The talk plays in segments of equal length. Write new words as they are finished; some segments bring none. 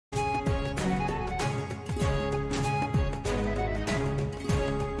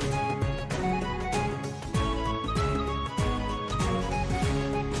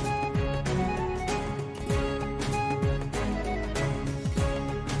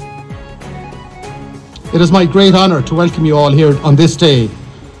It is my great honour to welcome you all here on this day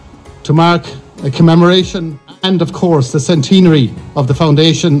to mark a commemoration and, of course, the centenary of the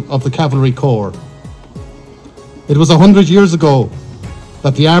foundation of the Cavalry Corps. It was 100 years ago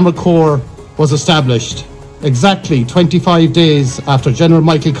that the Armoured Corps was established, exactly 25 days after General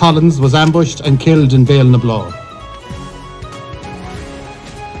Michael Collins was ambushed and killed in Vale na Blá.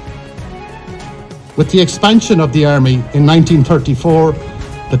 With the expansion of the Army in 1934,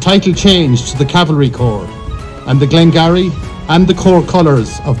 the title changed to the Cavalry Corps, and the Glengarry and the Corps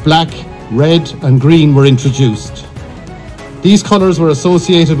colours of black, red and green were introduced. These colours were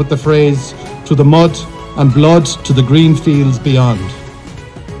associated with the phrase, "To the mud and blood to the green fields beyond."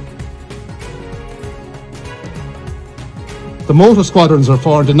 The motor squadrons were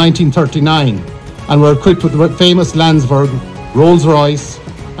formed in 1939 and were equipped with the famous Landsberg, Rolls Royce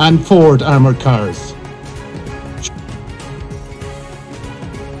and Ford armoured cars.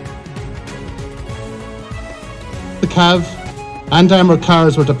 The Cav and armoured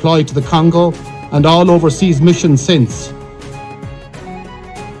cars were deployed to the Congo and all overseas missions since.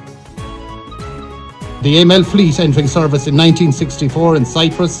 The AML fleet entering service in 1964 in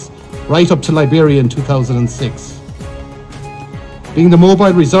Cyprus, right up to Liberia in 2006. Being the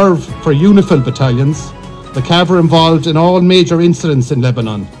mobile reserve for UNIFIL battalions, the Cav were involved in all major incidents in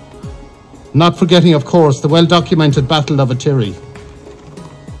Lebanon, not forgetting, of course, the well-documented Battle of Atiri.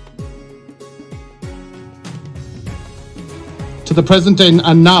 To the present day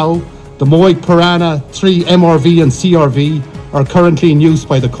and now, the Moig Piranha 3 MRV and CRV are currently in use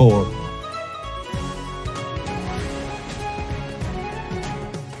by the Corps.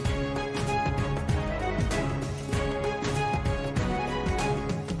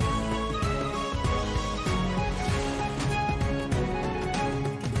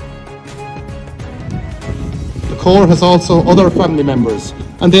 The Corps has also other family members,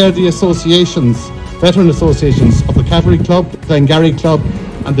 and they are the associations, veteran associations of the Cavalry Club, Glengarry Club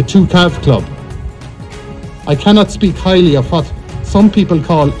and the 2 Cav Club. I cannot speak highly of what some people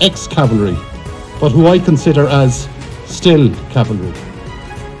call ex-cavalry, but who I consider as still cavalry.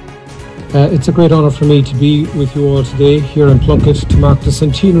 It's a great honour for me to be with you all today here in Plunkett to mark the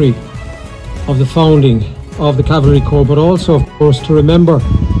centenary of the founding of the Cavalry Corps, but also, of course, to remember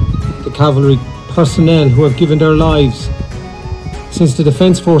the cavalry personnel who have given their lives since the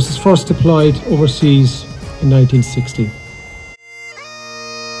Defence Forces first deployed overseas in 1960.